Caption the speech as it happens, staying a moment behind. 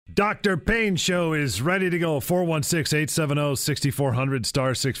Dr. Payne Show is ready to go. 416-870-6400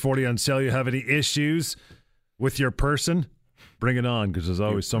 star 640 on sale. You have any issues with your person? Bring it on, because there's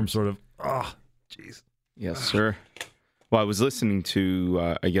always some sort of, jeez. Yes, sir. Well, I was listening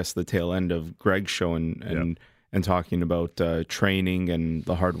to, I guess, the tail end of Greg's show and talking about training and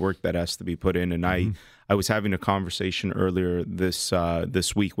the hard work that has to be put in. And I was having a conversation earlier this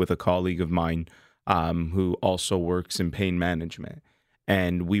week with a colleague of mine who also works in pain management.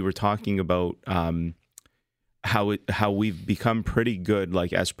 And we were talking about how we've become pretty good,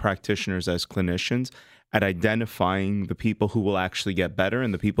 like as practitioners, as clinicians, at identifying the people who will actually get better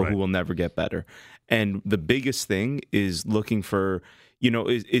and the people who will never get better. And the biggest thing is looking for,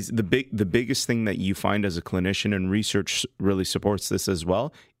 is the biggest thing that you find as a clinician, and research really supports this as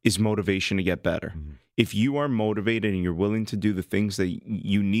well, is motivation to get better. Mm-hmm. If you are motivated and you're willing to do the things that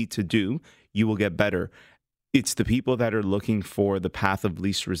you need to do, you will get better. It's the people that are looking for the path of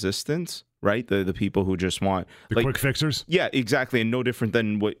least resistance, right? The people who just want the quick fixers. Yeah, exactly. And no different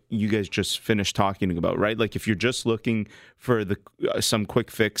than what you guys just finished talking about, right? Like if you're just looking for some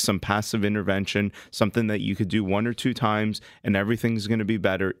quick fix, some passive intervention, something that you could do 1 or 2 times and everything's going to be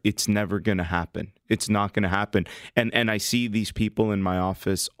better, it's never going to happen. It's not going to happen. And I see these people in my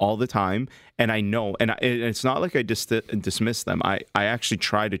office all the time, and I know, and it's not like I just dismiss them. I actually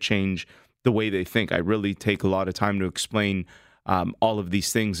try to change the way they think. I really take a lot of time to explain all of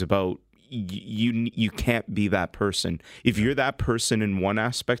these things about you can't be that person. If you're that person in one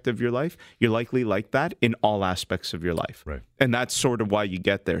aspect of your life, you're likely like that in all aspects of your life. Right. And that's sort of why you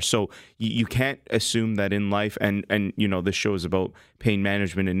get there. So you can't assume that in life, and this show is about pain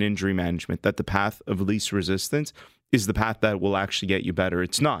management and injury management, that the path of least resistance is the path that will actually get you better.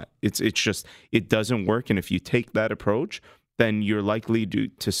 It's not. It's just, it doesn't work. And if you take that approach, then you're likely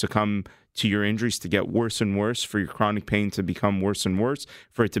to succumb to your injuries to get worse and worse, for your chronic pain to become worse and worse,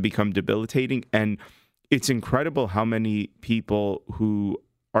 for it to become debilitating. And it's incredible how many people who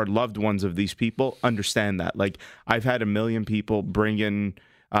are loved ones of these people understand that. Like, I've had 1 million people bring in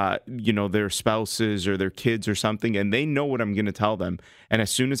their spouses or their kids or something, and they know what I'm going to tell them. And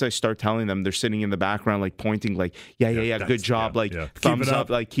as soon as I start telling them, they're sitting in the background, like pointing, like, yeah, good job, thumbs up,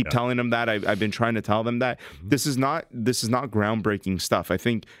 like keep telling them that. I've been trying to tell them that. Mm-hmm. This is not groundbreaking stuff. I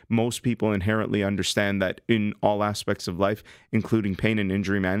think most people inherently understand that in all aspects of life, including pain and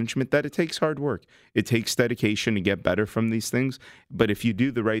injury management, that it takes hard work. It takes dedication to get better from these things. But if you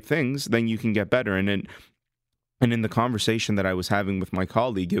do the right things, then you can get better. And in the conversation that I was having with my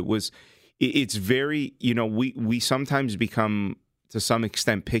colleague, it's very, we sometimes become, to some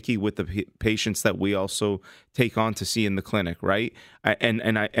extent, picky with the patients that we also take on to see in the clinic, right?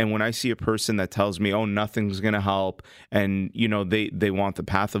 And when I see a person that tells me, oh, nothing's going to help, and they want the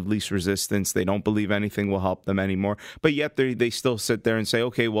path of least resistance, they don't believe anything will help them anymore, but yet they still sit there and say,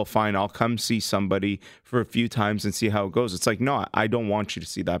 okay, well, fine, I'll come see somebody for a few times and see how it goes. It's like, no, I don't want you to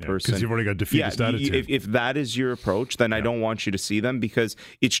see that person, because you've already got defeatist attitude. If that is your approach, then I don't want you to see them, because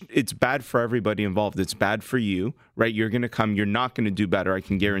it's bad for everybody involved. It's bad for you, right? You're going to come, you're not going to do better. I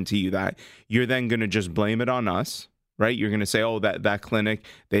can guarantee you that. You're then going to just blame it on us, right? You're going to say, oh, that clinic,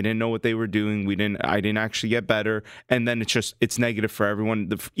 they didn't know what they were doing. I didn't actually get better. And then it's negative for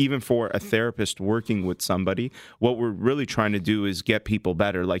everyone. Even for a therapist working with somebody, what we're really trying to do is get people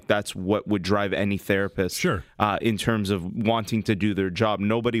better. Like, that's what would drive any therapist. Sure. In terms of wanting to do their job.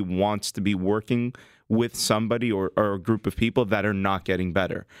 Nobody wants to be working with somebody or a group of people that are not getting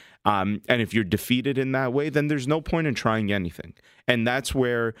better. And if you're defeated in that way, then there's no point in trying anything. And that's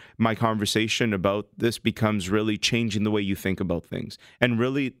where my conversation about this becomes really changing the way you think about things. And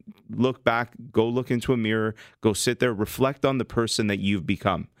really look back, go look into a mirror, go sit there, reflect on the person that you've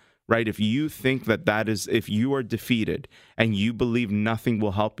become, right? If you think if you are defeated and you believe nothing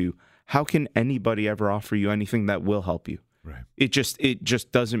will help you, how can anybody ever offer you anything that will help you? Right. It just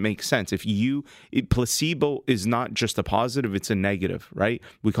doesn't make sense. Placebo is not just a positive, it's a negative, right?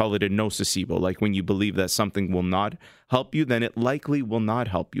 We call it a nocebo. Like, when you believe that something will not help you, then it likely will not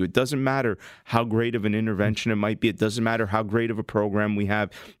help you. It doesn't matter how great of an intervention it might be. It doesn't matter how great of a program we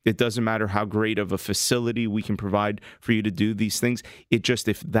have. It doesn't matter how great of a facility we can provide for you to do these things.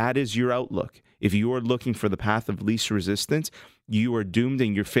 If that is your outlook, if you are looking for the path of least resistance, you are doomed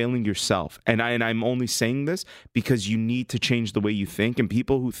and you're failing yourself. And I'm only saying this because you need to change the way you think. And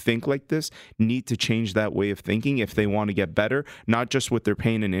people who think like this need to change that way of thinking if they want to get better, not just with their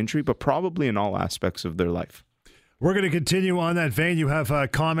pain and injury, but probably in all aspects of their life. We're going to continue on that vein. You have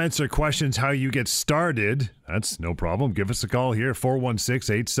comments or questions how you get started. That's no problem. Give us a call here,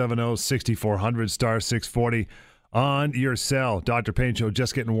 416-870-6400, star 640 on your cell. Dr. Payne Show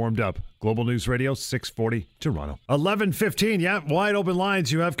just getting warmed up. Global News Radio, 640 Toronto. 11:15, yeah, wide open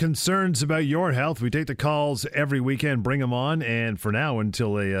lines. You have concerns about your health. We take the calls every weekend, bring them on, and for now,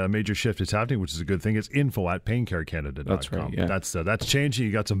 until a major shift is happening, which is a good thing, it's info@paincarecanada.com. That's right, yeah. That's changing.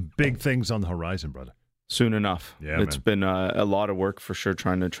 You got some big things on the horizon, brother. Soon enough. Yeah, it's been a lot of work for sure,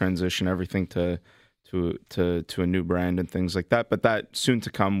 trying to transition everything to a new brand and things like that. But that soon to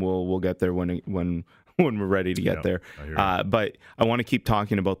come, we'll get there when we're ready to get there. But I want to keep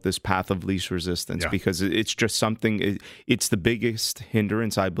talking about this path of least resistance because it's just something. It's the biggest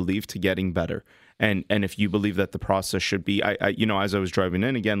hindrance, I believe, to getting better. And if you believe that the process should be, I as I was driving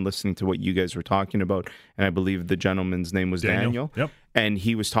in again, listening to what you guys were talking about, and I believe the gentleman's name was Daniel. Yep. And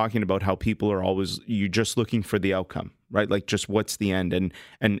he was talking about how people are always, you're just looking for the outcome, right? Like just what's the end?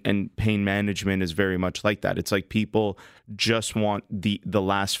 And pain management is very much like that. It's like people just want the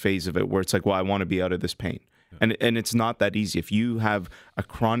last phase of it where it's like, well, I want to be out of this pain. And it's not that easy. If you have a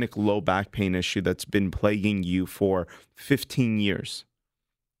chronic low back pain issue that's been plaguing you for 15 years,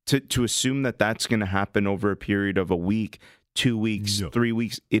 to assume that that's going to happen over a period of a week, 2 weeks, 3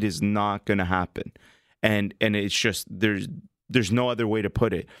 weeks, it is not going to happen. And it's just, there's no other way to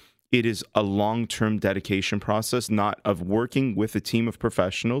put it. It is a long-term dedication process, not of working with a team of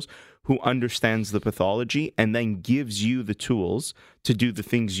professionals who understands the pathology and then gives you the tools to do the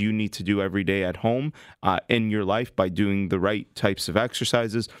things you need to do every day at home, in your life, by doing the right types of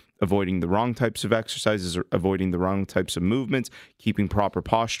exercises, avoiding the wrong types of exercises, or avoiding the wrong types of movements, keeping proper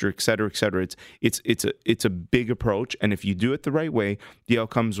posture, et cetera, et cetera. It's a big approach, and if you do it the right way, the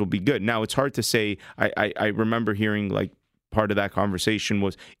outcomes will be good. Now, it's hard to say. I remember hearing like, part of that conversation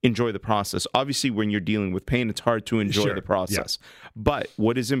was enjoy the process. Obviously, when you're dealing with pain, it's hard to enjoy the process. Yeah. But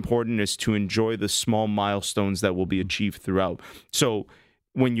what is important is to enjoy the small milestones that will be achieved throughout. So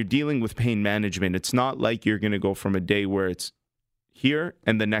when you're dealing with pain management, it's not like you're going to go from a day where it's here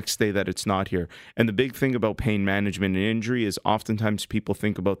and the next day that it's not here. And the big thing about pain management and injury is oftentimes people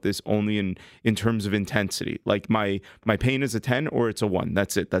think about this only in terms of intensity. Like my pain is a 10 or it's a 1.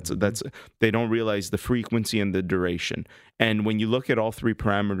 That's it. That's they don't realize the frequency and the duration. And when you look at all three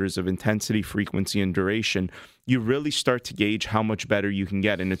parameters of intensity, frequency, and duration, you really start to gauge how much better you can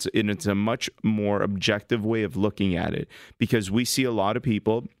get. And it's a much more objective way of looking at it, because we see a lot of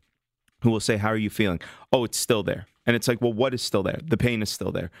people who will say, how are you feeling? Oh, it's still there. And it's like, well, what is still there? The pain is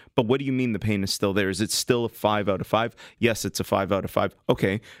still there. But what do you mean the pain is still there? Is it still a 5 out of 5? Yes, it's a 5 out of 5.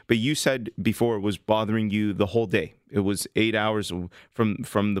 Okay. But you said before it was bothering you the whole day. It was 8 hours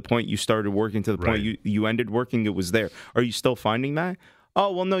from the point you started working to the point you ended working. It was there. Are you still finding that?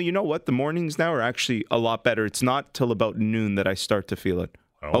 Oh, well, no, you know what? The mornings now are actually a lot better. It's not till about noon that I start to feel it.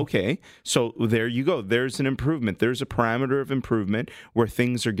 Oh. Okay, so there you go. There's an improvement. There's a parameter of improvement where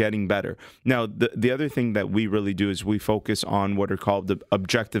things are getting better. Now, the other thing that we really do is we focus on what are called the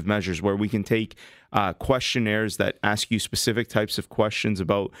objective measures, where we can take questionnaires that ask you specific types of questions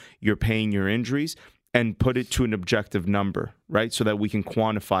about your pain, your injuries, and put it to an objective number, right? So that we can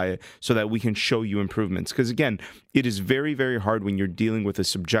quantify it, so that we can show you improvements. Because again, it is very, very hard when you're dealing with a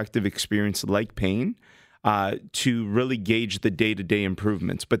subjective experience like pain to really gauge the day-to-day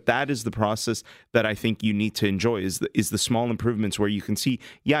improvements. But that is the process that I think you need to enjoy, is the small improvements where you can see,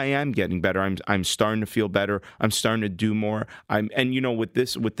 yeah, I am getting better. I'm starting to feel better. I'm starting to do more. With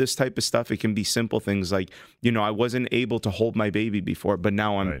this type of stuff, it can be simple things like, I wasn't able to hold my baby before, but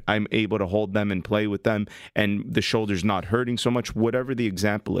now I'm able to hold them and play with them, and the shoulder's not hurting so much, whatever the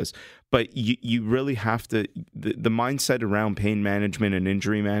example is. But you really have to, the mindset around pain management and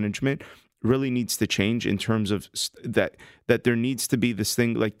injury management really needs to change in terms of that there needs to be this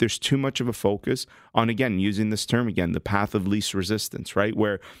thing, like there's too much of a focus on, again, using this term again, the path of least resistance, right?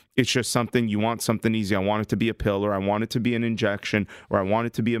 Where it's just something, you want something easy. I want it to be a pill, or I want it to be an injection, or I want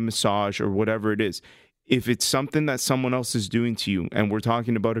it to be a massage, or whatever it is. If it's something that someone else is doing to you, and we're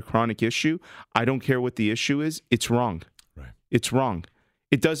talking about a chronic issue, I don't care what the issue is, it's wrong. Right. It's wrong.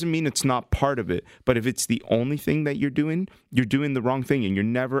 It doesn't mean it's not part of it, but if it's the only thing that you're doing the wrong thing, and you're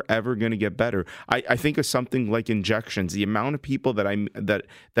never ever going to get better. I think of something like injections. The amount of people that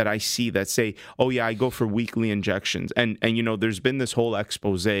I see that say, "Oh yeah, I go for weekly injections," and there's been this whole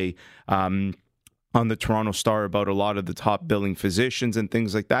expose on the Toronto Star about a lot of the top billing physicians and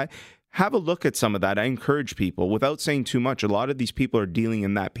things like that. Have a look at some of that. I encourage people, without saying too much, a lot of these people are dealing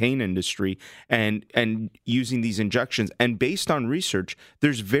in that pain industry and using these injections. And based on research,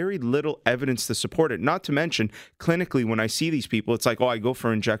 there's very little evidence to support it. Not to mention, clinically, when I see these people, it's like, oh, I go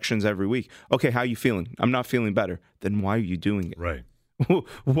for injections every week. Okay, how are you feeling? I'm not feeling better. Then why are you doing it? Right.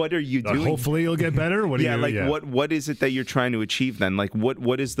 What are you doing? Hopefully you'll get better. What is it that you're trying to achieve then? Like,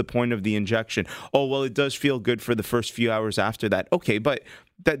 what is the point of the injection? Oh, well, it does feel good for the first few hours after that. Okay, but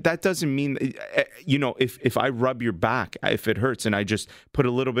that doesn't mean, if I rub your back, if it hurts, and I just put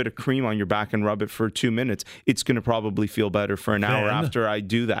a little bit of cream on your back and rub it for 2 minutes, it's going to probably feel better for an hour after I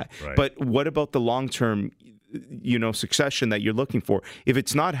do that. Right. But what about the long-term, succession that you're looking for? If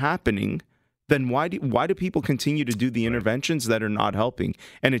it's not happening, then why do people continue to do the interventions that are not helping?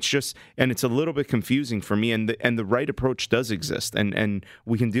 And it's a little bit confusing for me. And the right approach does exist, and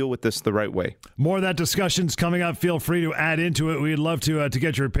we can deal with this the right way. More of that discussion's coming up. Feel free to add into it. We'd love to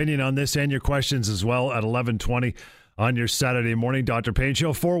get your opinion on this and your questions as well at 11:20 on your Saturday morning. Dr. Payne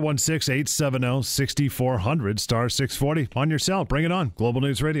Show, 416-870-6400, star 640 on your cell. Bring it on. Global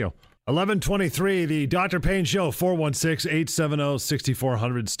News Radio. 11:23, the Dr. Payne Show,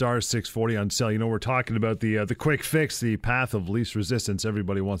 416-870-6400, star 640 on cell. We're talking about the quick fix, the path of least resistance.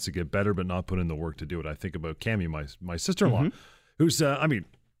 Everybody wants to get better, but not put in the work to do it. I think about Cammie, my sister-in-law, who's,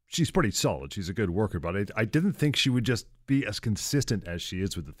 she's pretty solid. She's a good worker, but I didn't think she would just be as consistent as she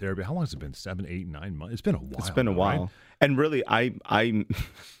is with the therapy. How long has it been? 7, 8, 9 months? It's been a while. It's been a while. Right? And really, I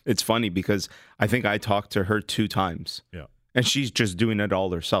it's funny because I think I talked to her 2 times. Yeah. And she's just doing it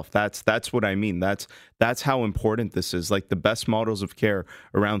all herself. That's what I mean. That's how important this is. Like, the best models of care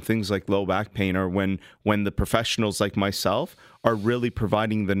around things like low back pain are when the professionals like myself are really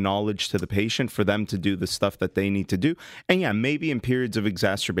providing the knowledge to the patient for them to do the stuff that they need to do. And yeah, maybe in periods of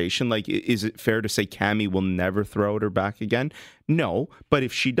exacerbation, like, is it fair to say Cammie will never throw out her back again? No, but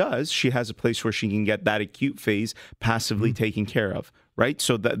if she does, she has a place where she can get that acute phase passively taken care of, right?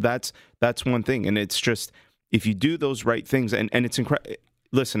 So that's one thing. And it's just, if you do those right things, and it's incredible.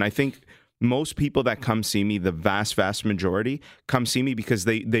 Listen, I think most people that come see me, the vast majority, come see me because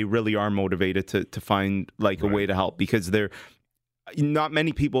they really are motivated to find a way to help, because not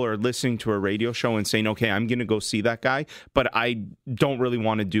many people are listening to a radio show and saying, okay, I'm going to go see that guy, but I don't really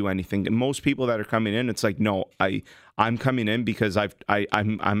want to do anything. Most people that are coming in, it's like, no, I'm coming in because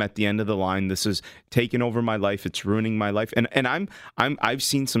I'm at the end of the line. This is taking over my life. It's ruining my life. And I've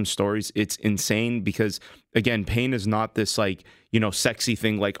seen some stories. It's insane because, again, pain is not this sexy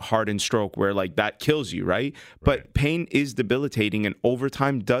thing like heart and stroke where that kills you, right? But pain is debilitating, and over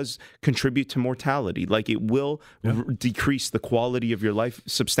time does contribute to mortality. It will decrease the quality of your life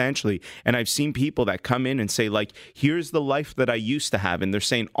substantially. And I've seen people that come in and say, here's the life that I used to have. And they're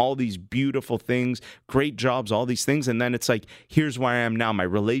saying all these beautiful things, great jobs, all these things. And then it's here's where I am now. My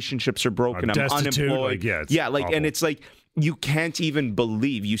relationships are broken. I'm unemployed. And it's you can't even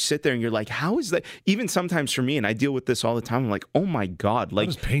believe. You sit there and you're like, how is that? Even sometimes for me, and I deal with this all the time, I'm like, oh my God. How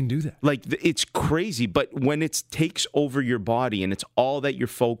does pain do that? It's crazy. But when it takes over your body and it's all that you're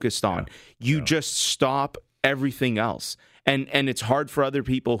focused on, you just stop everything else. And it's hard for other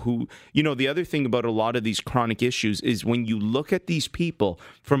people who, the other thing about a lot of these chronic issues is when you look at these people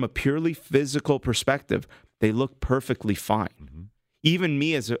from a purely physical perspective, they look perfectly fine. Mm-hmm. Even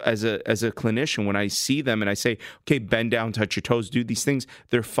me as a clinician, when I see them and I say, okay, bend down, touch your toes, do these things,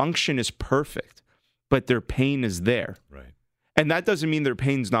 their function is perfect, but their pain is there. Right. And that doesn't mean their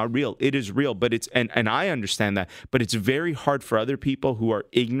pain's not real. It is real, but and I understand that, but it's very hard for other people who are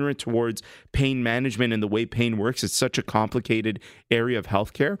ignorant towards pain management and the way pain works. It's such a complicated area of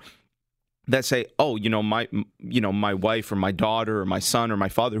healthcare that say, oh, my wife or my daughter or my son or my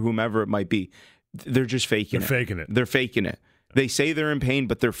father, whomever it might be, they're just faking it. They're faking it. They say they're in pain,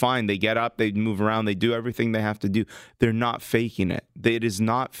 but they're fine. They get up, they move around, they do everything they have to do. They're not faking it. It is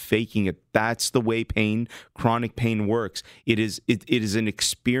not faking it. That's the way chronic pain works. It is an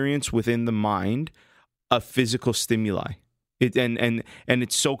experience within the mind of physical stimuli. And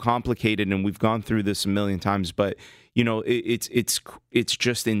it's so complicated, and we've gone through this a million times, but it's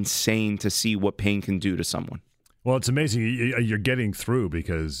just insane to see what pain can do to someone. Well, it's amazing you're getting through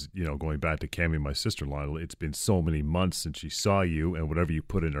because, going back to Cammie, my sister-in-law, it's been so many months since she saw you, and whatever you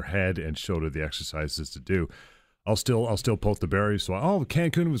put in her head and showed her the exercises to do, I'll still poke the berries. So,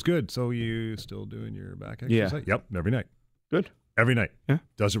 Cancun was good. So you still doing your back exercise? Yeah. Yep, every night. Good. Every night. Yeah.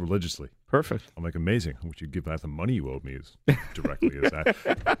 Does it religiously. Perfect. I'm amazing. I wish you'd give back the money you owed me directly as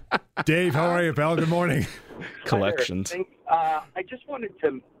that. Dave, how are you, pal? Good morning. Collections. I just wanted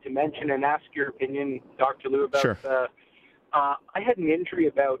to mention and ask your opinion, Dr. Lou, about Sure. I had an injury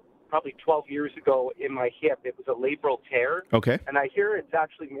about probably 12 years ago in my hip. It was a labral tear. Okay. And I hear it's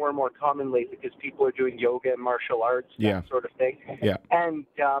actually more and more common lately because people are doing yoga and martial arts, that sort of thing. Yeah. And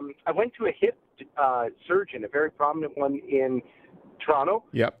I went to a hip surgeon, a very prominent one in Toronto.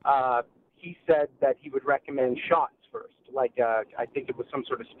 Yep. He said that he would recommend shots first. like I think it was some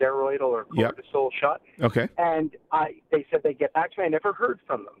sort of steroid or Yep. cortisol shot. Okay. And they said they'd get back to me. I never heard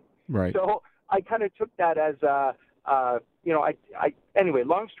from them. Right. So I kind of took that as anyway,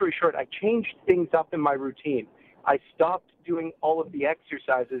 long story short, I changed things up in my routine. I stopped doing all of the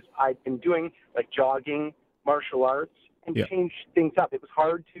exercises I'd been doing, like jogging, martial arts, and changed things up. It was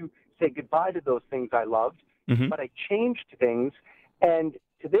hard to say goodbye to those things I loved, but I changed things. And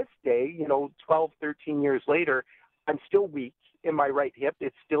to this day, 12, 13 years later, I'm still weak in my right hip.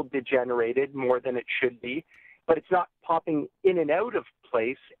 It's still degenerated more than it should be, but it's not popping in and out of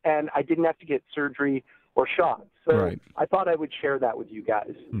place, and I didn't have to get surgery or shots. So I thought I would share that with you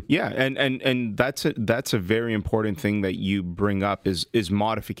guys. Yeah, and that's a very important thing that you bring up is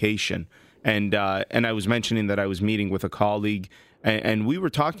modification. And I was mentioning that I was meeting with a colleague, and we were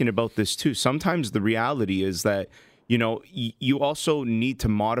talking about this too. Sometimes the reality is that, you also need to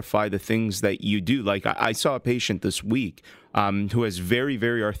modify the things that you do. Like I saw a patient this week who has very,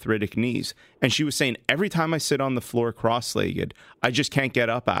 very arthritic knees. And she was saying, every time I sit on the floor cross-legged, I just can't get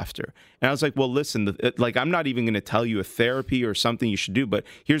up after. And I was like, well, listen, I'm not even going to tell you a therapy or something you should do, but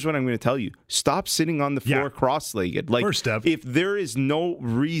here's what I'm going to tell you. Stop sitting on the floor cross-legged. Like, first step. If there is no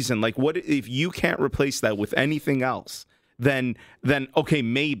reason, like what if you can't replace that with anything else? Then okay,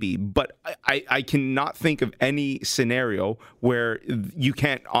 maybe, but I cannot think of any scenario where you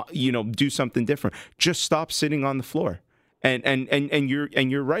can't do something different. Just stop sitting on the floor. And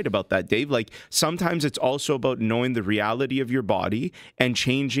you're right about that, Dave. Like sometimes it's also about knowing the reality of your body and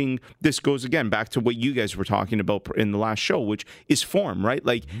changing. This goes again back to what you guys were talking about in the last show, which is form, right?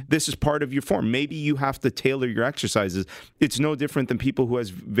 Like this is part of your form. Maybe you have to tailor your exercises. It's no different than people who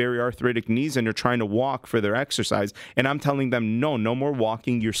has very arthritic knees and are trying to walk for their exercise. And I'm telling them, no more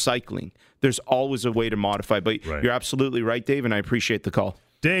walking. You're cycling. There's always a way to modify. But you're absolutely right, Dave, and I appreciate the call.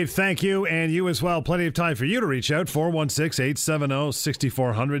 Dave, thank you, and you as well. Plenty of time for you to reach out.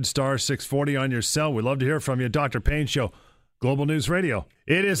 416-870-6400, star 640 on your cell. We'd love to hear from you. Dr. Payne Show, Global News Radio.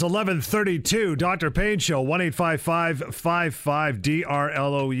 It is 11:32. Dr. Payne Show,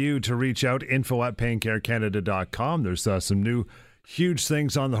 1-855-55-DRLOU to reach out. info@paincarecanada.com. There's some new huge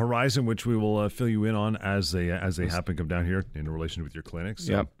things on the horizon, which we will fill you in on as they happen, come down here in relation with your clinics.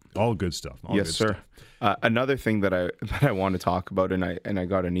 So, all good stuff. Yes, sir. Another thing that I want to talk about, and I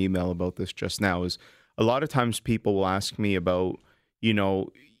got an email about this just now, is a lot of times people will ask me about,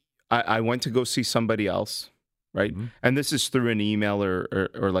 I went to go see somebody else, right? Mm-hmm. And this is through an email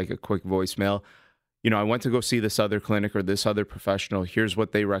or like a quick voicemail. I went to go see this other clinic or this other professional. Here's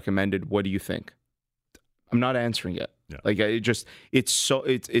what they recommended. What do you think? I'm not answering it. Yeah. Like it's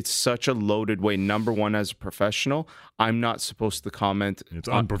such a loaded way. Number one, as a professional, I'm not supposed to comment. It's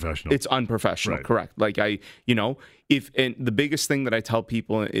unprofessional. It's unprofessional. Right. Correct. Like and the biggest thing that I tell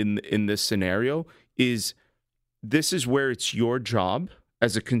people in this scenario is this is where it's your job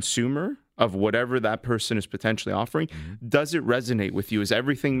as a consumer of whatever that person is potentially offering. Mm-hmm. Does it resonate with you? Is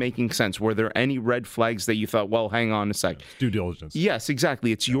everything making sense? Were there any red flags that you thought, well, hang on a sec? Due diligence. Yes,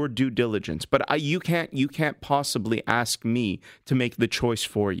 exactly. It's your due diligence. But you can't possibly ask me to make the choice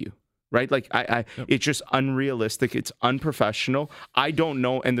for you. Right? Like it's just unrealistic. It's unprofessional. I don't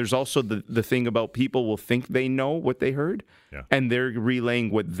know. And there's also the thing about people will think they know what they heard, and they're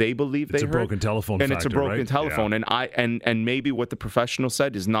relaying what they believe they heard. It's a broken telephone and factor, it's a broken right? telephone. Yeah. And maybe what the professional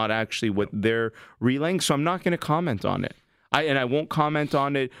said is not actually what they're relaying. So I'm not going to comment on it. I won't comment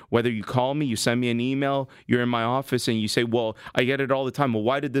on it, whether you call me, you send me an email, you're in my office, and you say, well, I get it all the time. Well,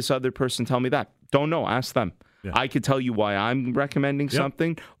 why did this other person tell me that? Don't know. Ask them. Yeah. I could tell you why I'm recommending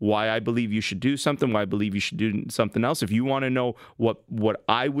something, why I believe you should do something, why I believe you should do something else. If you want to know what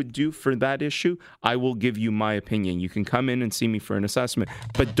I would do for that issue, I will give you my opinion. You can come in and see me for an assessment,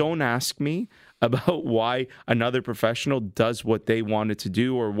 but don't ask me about why another professional does what they wanted to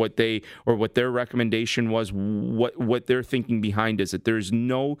do or what their recommendation was, what their thinking behind is it. There's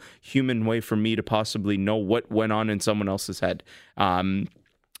no human way for me to possibly know what went on in someone else's head.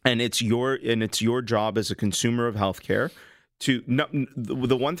 And it's your job as a consumer of healthcare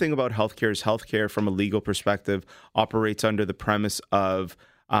the one thing about healthcare is healthcare from a legal perspective operates under the premise of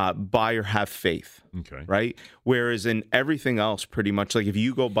buy or have faith. Okay. Right? Whereas in everything else, pretty much, like if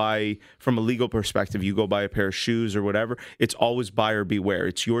you go buy, from a legal perspective, you go buy a pair of shoes or whatever, it's always buyer beware.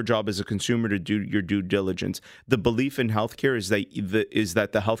 It's your job as a consumer to do your due diligence. The belief in healthcare is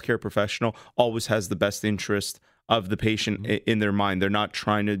that the healthcare professional always has the best interest of the patient in their mind. They're not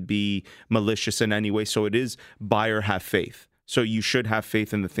trying to be malicious in any way. So it is buy or have faith. So you should have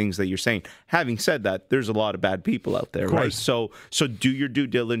faith in the things that you're saying. Having said that, there's a lot of bad people out there, right? So do your due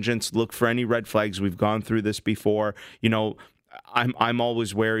diligence. Look for any red flags. We've gone through this before. I'm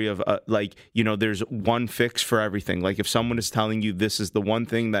always wary of there's one fix for everything. Like if someone is telling you this is the one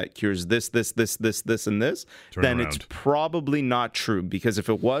thing that cures this, and this, then it's probably not true, because if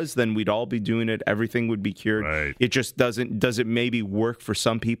it was, then we'd all be doing it. Everything would be cured. Right. It just doesn't. Does it maybe work for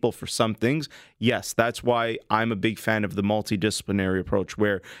some people for some things? Yes, that's why I'm a big fan of the multidisciplinary approach,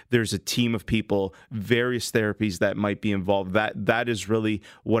 where there's a team of people, various therapies that might be involved. That is really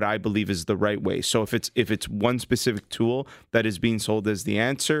what I believe is the right way. So if it's one specific tool that is being sold as the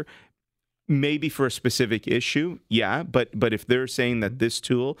answer, maybe for a specific issue, yeah, but if they're saying that this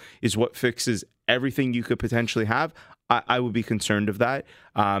tool is what fixes everything you could potentially have, I would be concerned of that.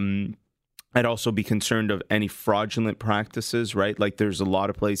 I'd also be concerned of any fraudulent practices, right? Like there's a lot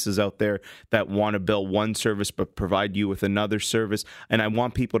of places out there that want to bill one service but provide you with another service. And I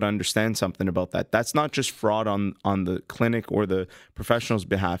want people to understand something about that. That's not just fraud on the clinic or the professional's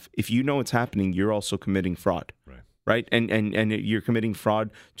behalf. If you know it's happening, you're also committing fraud. Right? And you're committing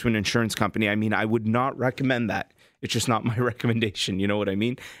fraud to an insurance company. I mean, I would not recommend that. It's just not my recommendation. You know what I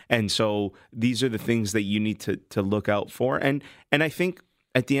mean? And so these are the things that you need to look out for. And I think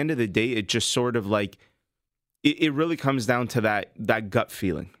at the end of the day, it just sort of like, it really comes down to that gut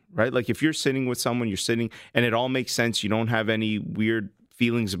feeling, right? Like if you're sitting with someone, you're sitting and it all makes sense, you don't have any weird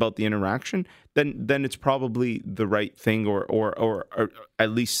feelings about the interaction, then it's probably the right thing or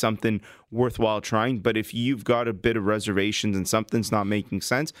at least something worthwhile trying. But if you've got a bit of reservations and something's not making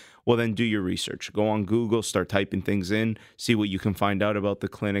sense, well, then do your research. Go on Google, start typing things in, see what you can find out about the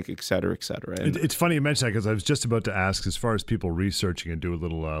clinic, et cetera, et cetera. And it's funny you mention that, because I was just about to ask, as far as people researching and do a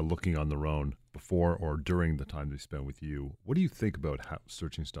little looking on their own before or during the time they spend with you, what do you think about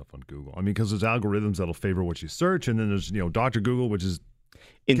searching stuff on Google? I mean, because there's algorithms that'll favor what you search, and then there's Dr. Google, which is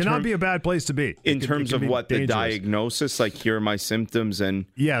cannot be a bad place to be. In terms of what dangerous. The diagnosis, like here are my symptoms, and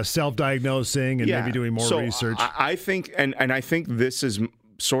self-diagnosing and maybe doing more research. I think, and I think this is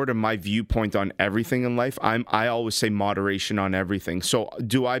sort of my viewpoint on everything in life. I always say moderation on everything. So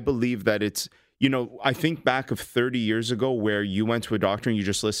do I believe that it's, I think back of 30 years ago where you went to a doctor and you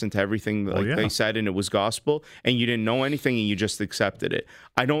just listened to everything they said and it was gospel and you didn't know anything and you just accepted it.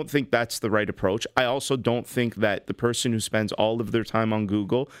 I don't think that's the right approach. I also don't think that the person who spends all of their time on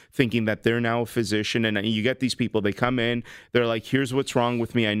Google thinking that they're now a physician, and you get these people, they come in, they're like, here's what's wrong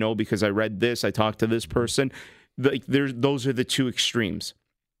with me. I know because I read this, I talked to this person. Those are the two extremes.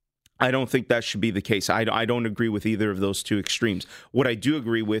 I don't think that should be the case. I don't agree with either of those two extremes. What I do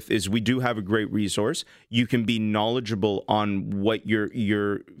agree with is we do have a great resource. You can be knowledgeable on what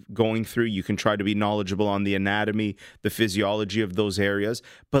you're going through. You can try to be knowledgeable on the anatomy, the physiology of those areas,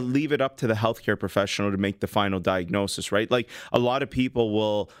 but leave it up to the healthcare professional to make the final diagnosis, right? Like a lot of people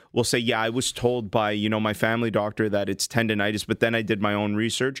will say, yeah, I was told by, my family doctor that it's tendonitis, but then I did my own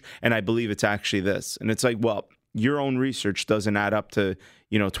research and I believe it's actually this. And it's like, well, your own research doesn't add up to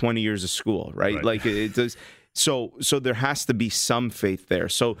 20 years of school, right? Like it does. So there has to be some faith there.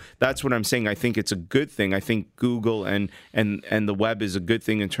 So that's what I'm saying. I think it's a good thing. I think Google and the web is a good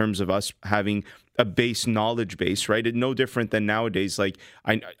thing in terms of us having a knowledge base, right? It's no different than nowadays. Like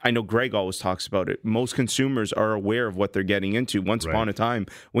I know Greg always talks about it. Most consumers are aware of what they're getting into. Once upon a time,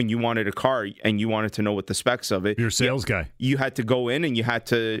 when you wanted a car and you wanted to know what the specs of it, you're a sales guy. You had to go in and you had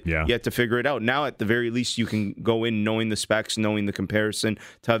to figure it out. Now, at the very least, you can go in knowing the specs, knowing the comparison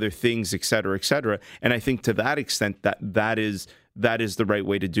to other things, et cetera, et cetera. And I think to that extent, that is the right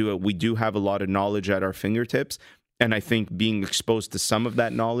way to do it. We do have a lot of knowledge at our fingertips. And I think being exposed to some of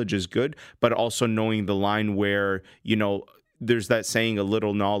that knowledge is good, but also knowing the line where, there's that saying, a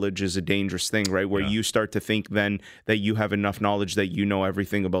little knowledge is a dangerous thing, right? Where you start to think then that you have enough knowledge that you know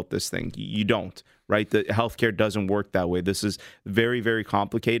everything about this thing. You don't, right? The healthcare doesn't work that way. This is very, very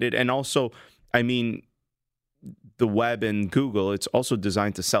complicated. And also, I mean, the web and Google, it's also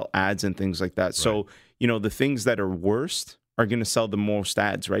designed to sell ads and things like that. Right. So, the things that are worst are going to sell the most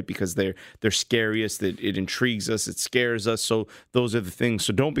ads, right? Because they're scariest, it intrigues us, it scares us. So those are the things.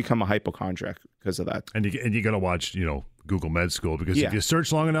 So don't become a hypochondriac because of that. And you got to watch, Google Med School, because if you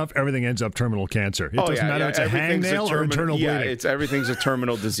search long enough, everything ends up terminal cancer. It doesn't matter if it's a hangnail or internal bleeding. Everything's a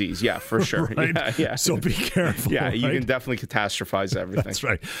terminal disease. Yeah, for sure. Right? Yeah. So be careful. Yeah, you can definitely catastrophize everything. That's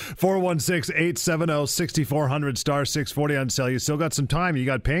right. 416-870-6400 star 640 on sale. You still got some time. You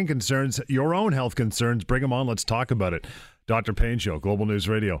got pain concerns, your own health concerns. Bring them on. Let's talk about it. Dr. Payne Show, Global News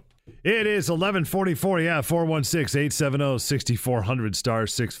Radio. It is 11:44. 416-870-6400 star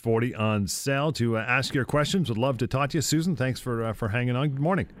 640 on sale to ask your questions. Would love to talk to you. Susan, thanks for hanging on. Good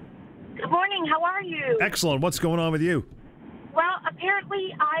morning. Good morning. How are you? Excellent. What's going on with you? Well,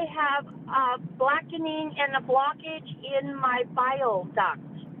 apparently I have a blackening and a blockage in my bile duct.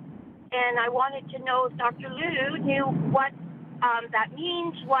 And I wanted to know if Dr. Lou knew what that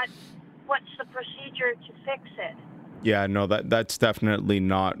means? What's the procedure to fix it? Yeah, no, that's definitely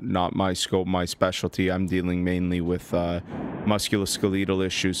not my scope, my specialty. I'm dealing mainly with musculoskeletal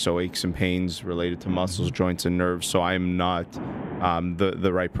issues, so aches and pains related to muscles, joints, and nerves. So I'm not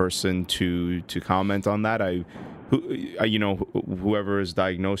the right person to comment on that. Whoever has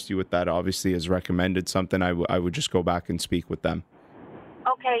diagnosed you with that obviously has recommended something. I would just go back and speak with them.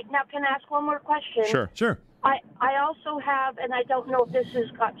 Okay, now can I ask one more question? Sure. I also have, and I don't know if this has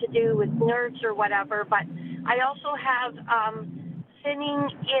got to do with nerves or whatever, but I also have thinning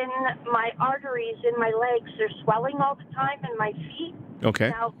in my arteries in my legs. They're swelling all the time in my feet. Okay.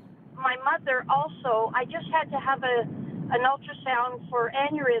 Now, my mother also, I just had to have an ultrasound for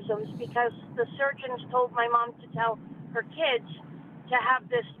aneurysms because the surgeons told my mom to tell her kids to have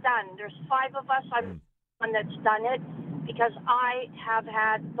this done. There's 5 of us. I'm the one that's done it because I have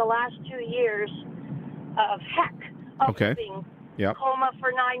had the last 2 years of being coma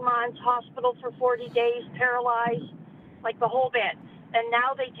for 9 months, hospital for 40 days, paralyzed, like the whole bit. And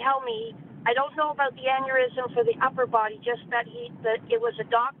now they tell me, I don't know about the aneurysm for the upper body, just that it was a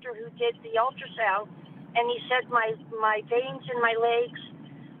doctor who did the ultrasound, and he said my veins in my legs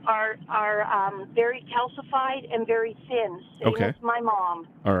are very calcified and very thin, same as my mom.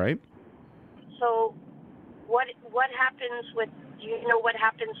 All right. So what happens with? Do you know what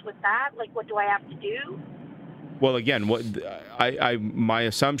happens with that? Like, what do I have to do? Well, again, my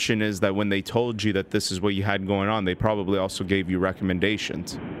assumption is that when they told you that this is what you had going on, they probably also gave you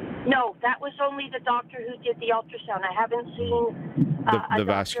recommendations. No, that was only the doctor who did the ultrasound. I haven't seen the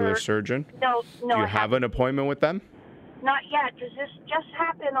vascular surgeon. No. Do you have an appointment with them? Not yet, because this just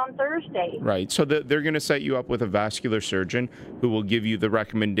happened on Thursday. Right. So they're going to set you up with a vascular surgeon who will give you the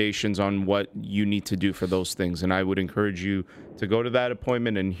recommendations on what you need to do for those things. And I would encourage you to go to that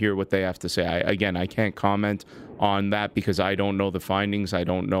appointment and hear what they have to say. I can't comment on that because I don't know the findings. I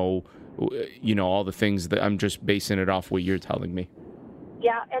don't know, all the things that I'm just basing it off what you're telling me.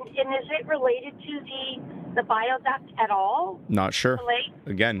 Yeah, and is it related to the bioduct at all? Not sure.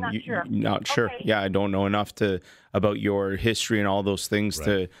 Again, not sure. Okay. Yeah, I don't know enough about your history and all those things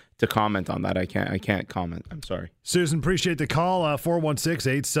to comment on that. I can't comment. I'm sorry. Susan, appreciate the call.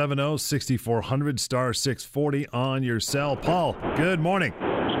 416-870-6400 star 640 on your cell. Paul, good morning.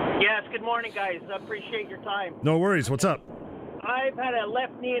 Yes, good morning, guys. I appreciate your time. No worries. What's up? I've had a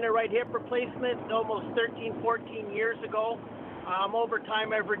left knee and a right hip replacement almost 13, 14 years ago. Over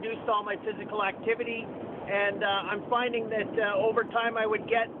time, I've reduced all my physical activity, and I'm finding that over time I would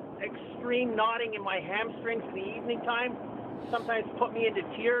get extreme knotting in my hamstrings in the evening time, sometimes put me into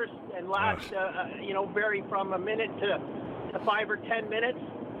tears and last, vary from a minute to 5 or 10 minutes.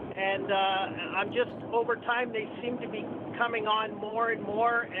 And I'm just, over time, they seem to be coming on more and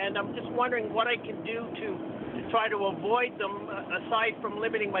more, and I'm just wondering what I can do to try to avoid them, aside from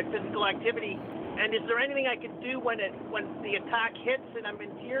limiting my physical activity. And is there anything I can do when the attack hits and I'm in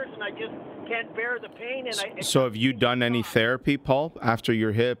tears and I just can't bear the pain? So have you done any therapy, Paul, after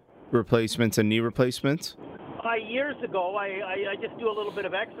your hip replacements and knee replacements? Years ago, I just do a little bit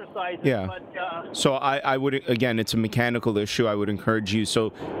of exercise. Yeah. But, so I would, again, it's a mechanical issue. I would encourage you.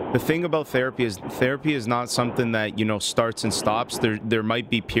 So the thing about therapy is not something that, starts and stops. There might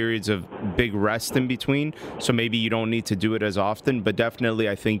be periods of big rest in between. So maybe you don't need to do it as often. But definitely,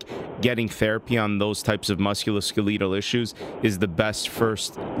 I think getting therapy on those types of musculoskeletal issues is the best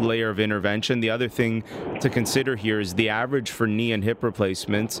first layer of intervention. The other thing to consider here is the average for knee and hip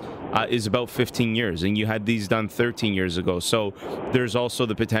replacements is about 15 years. And you had these done 13 years ago. So there's also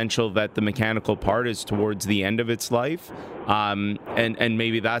the potential that the mechanical part is towards the end of its life. And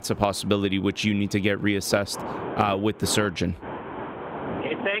maybe that's a possibility which you need to get reassessed with the surgeon.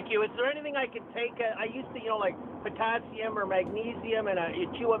 Okay, thank you. Is there anything I can take? I used to, like potassium or magnesium, and you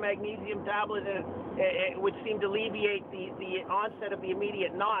chew a magnesium tablet, and it would seem to alleviate the onset of the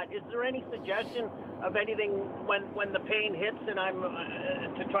immediate knot. Is there any suggestion of anything when the pain hits and I'm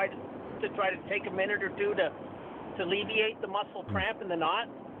to try to take a minute or two to alleviate the muscle cramp and the knot?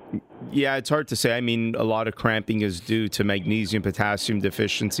 Yeah, it's hard to say. I mean, a lot of cramping is due to magnesium, potassium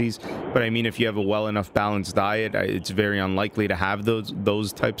deficiencies. But I mean, if you have a well enough balanced diet, it's very unlikely to have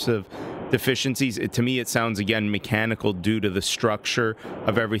those types of deficiencies. To me, it sounds, again, mechanical due to the structure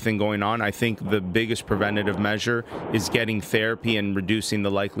of everything going on. I think the biggest preventative measure is getting therapy and reducing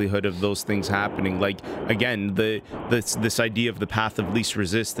the likelihood of those things happening. Like, again, this idea of the path of least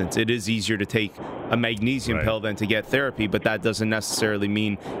resistance. It is easier to take a magnesium pill than to get therapy, but that doesn't necessarily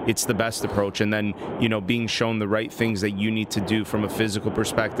mean it's the best approach. And then, being shown the right things that you need to do from a physical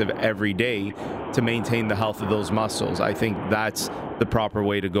perspective every day to maintain the health of those muscles. I think that's the proper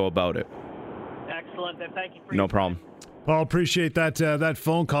way to go about it. Excellent. Thank you for No problem. Paul, appreciate that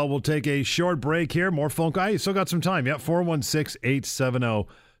phone call. We'll take a short break here. More phone call. You still got some time. Yeah,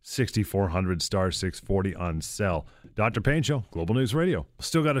 416-870-6400 star 640 on cell. Dr. Payne Show, Global News Radio.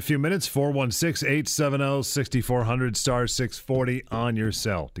 Still got a few minutes. 416-870-6400 star 640 on your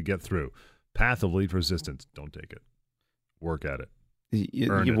cell to get through. Path of least resistance. Don't take it. Work at it.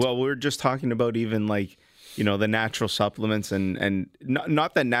 Well, we're just talking about even like, the natural supplements and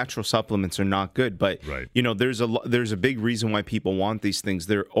not that natural supplements are not good, but right. There's a big reason why people want these things.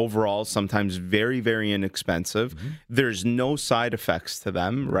 They're overall sometimes very, very inexpensive. Mm-hmm. There's no side effects to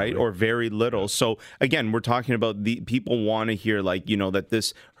them, right? Or very little. So again, we're talking about the people want to hear like, that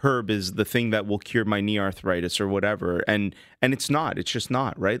this herb is the thing that will cure my knee arthritis or whatever. And it's not. It's just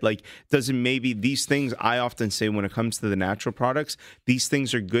not, right? Like, doesn't maybe these things, I often say when it comes to the natural products, these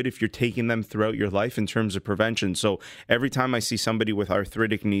things are good if you're taking them throughout your life in terms of prevention. So every time I see somebody with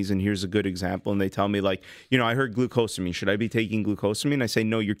arthritic knees, and here's a good example, and they tell me like, I heard glucosamine. Should I be taking glucosamine? I say,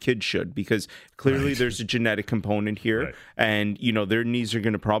 no, your kid should, because clearly there's a genetic component here, and, their knees are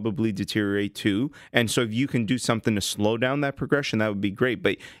going to probably deteriorate too. And so if you can do something to slow down that progression, that would be great.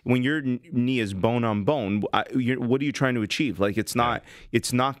 But when your knee is bone on bone, what are you trying to achieve? Like, it's not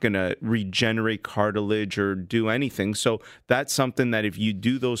going to regenerate cartilage or do anything. So that's something that if you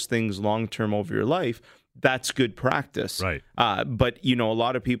do those things long term over your life, that's good practice. Right. But a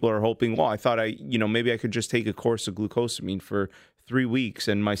lot of people are hoping, well, I thought maybe I could just take a course of glucosamine for 3 weeks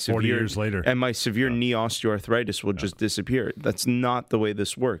and my 40 years later, and my severe knee osteoarthritis will just disappear. That's not the way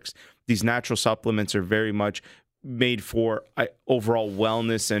this works. These natural supplements are very much made for overall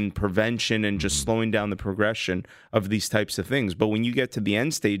wellness and prevention and just slowing down the progression of these types of things. But when you get to the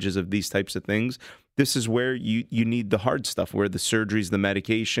end stages of these types of things, this is where you need the hard stuff, where the surgeries, the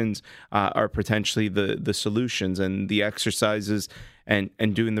medications are potentially the solutions, and the exercises and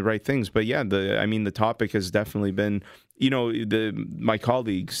doing the right things. But yeah, the topic has definitely been, my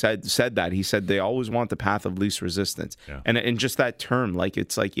colleague said that. He said they always want the path of least resistance. Yeah. And just that term,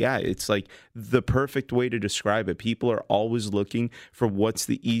 it's like the perfect way to describe it. People are always looking for what's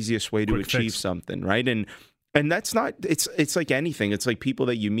the easiest way to achieve something, right? And that's not, it's like anything. It's like people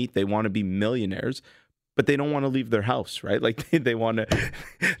that you meet, they want to be millionaires, but they don't want to leave their house, right? Like they want to,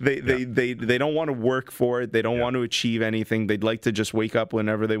 they don't want to work for it. They don't want to achieve anything. They'd like to just wake up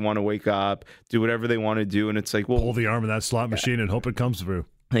whenever they want to wake up, do whatever they want to do. And it's like, well, pull the arm of that slot machine and hope it comes through.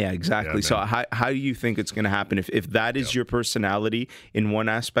 Yeah, exactly. Yeah, so how do you think it's going to happen if that is your personality in one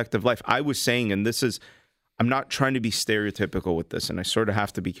aspect of life? I was saying, and this is, I'm not trying to be stereotypical with this, and I sort of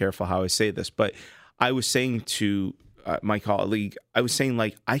have to be careful how I say this, but I was saying to my colleague, I was saying,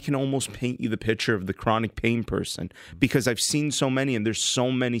 like, I can almost paint you the picture of the chronic pain person, because I've seen so many, and there's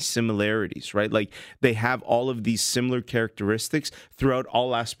so many similarities, right? Like, they have all of these similar characteristics throughout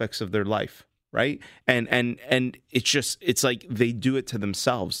all aspects of their life, right? And it's like they do it to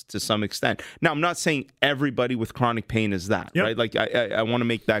themselves to some extent. Now, I'm not saying everybody with chronic pain is that, right? Like, I want to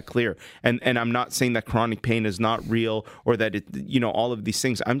make that clear. And I'm not saying that chronic pain is not real, or that it, all of these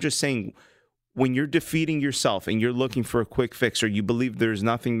things. I'm just saying, when you're defeating yourself and you're looking for a quick fix, or you believe there's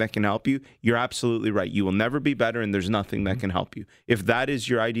nothing that can help you, you're absolutely right. You will never be better, and there's nothing that can help you. If that is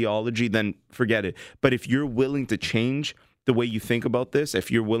your ideology, then forget it. But if you're willing to change the way you think about this,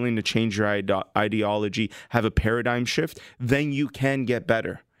 if you're willing to change your ideology, have a paradigm shift, then you can get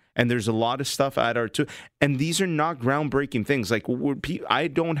better. And there's a lot of stuff at our too. And these are not groundbreaking things. Like, I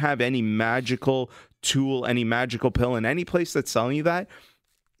don't have any magical tool, any magical pill in any place that's selling you that.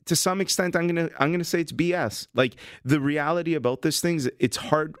 To some extent, I'm gonna say it's BS. Like, the reality about this thing is, it's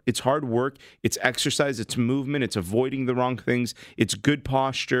hard work, it's exercise, it's movement, it's avoiding the wrong things, it's good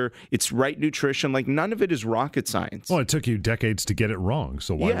posture, it's right nutrition. Like, none of it is rocket science. Well, it took you decades to get it wrong,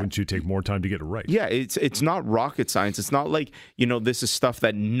 so why wouldn't you take more time to get it right? Yeah, it's not rocket science. It's not like, this is stuff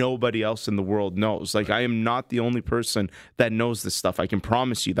that nobody else in the world knows. Like, I am not the only person that knows this stuff. I can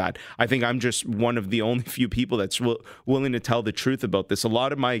promise you that. I think I'm just one of the only few people that's willing to tell the truth about this. A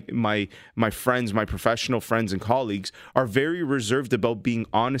lot of my friends, my professional friends and colleagues, are very reserved about being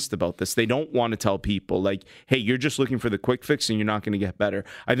honest about this. They don't want to tell people, like, hey, you're just looking for the quick fix and you're not going to get better.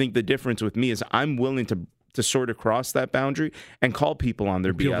 I think the difference with me is I'm willing to sort of cross that boundary and call people on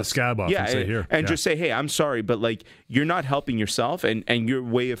their BS. Peel the scab off and say, here. And just say, hey, I'm sorry, but, like, you're not helping yourself, and your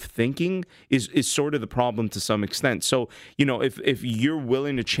way of thinking is sort of the problem to some extent. So, if you're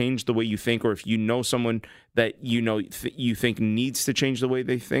willing to change the way you think, or if you know someone that you think needs to change the way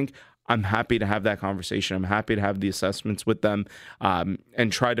they think, I'm happy to have that conversation. I'm happy to have the assessments with them,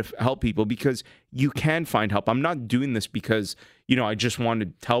 and try to help people, because you can find help. I'm not doing this because, I just want to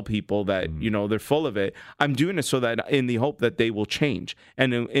tell people that, they're full of it. I'm doing it so that in the hope that they will change.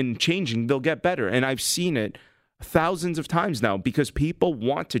 And in changing, they'll get better. And I've seen it thousands of times now because people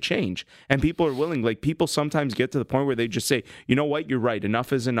want to change and people are willing. Like, people sometimes get to the point where they just say, you know what, you're right,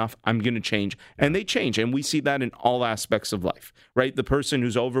 enough is enough, I'm going to change. And they change. And we see that in all aspects of life, right? The person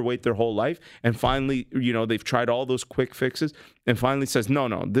who's overweight their whole life and finally, they've tried all those quick fixes and finally says, no,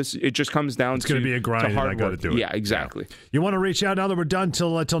 it just comes down to it's going to be a grind and I got to do it. Yeah, exactly. Yeah. You want to reach out now that we're done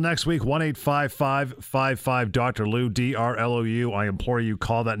till next week, 1-855-55-Dr. Lou, DRLOU. I implore you,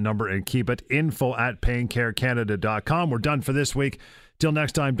 call that number and keep it. info@paincarecanada.com. We're done for this week. Till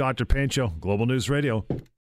next time, Dr. Pain Show, Global News Radio.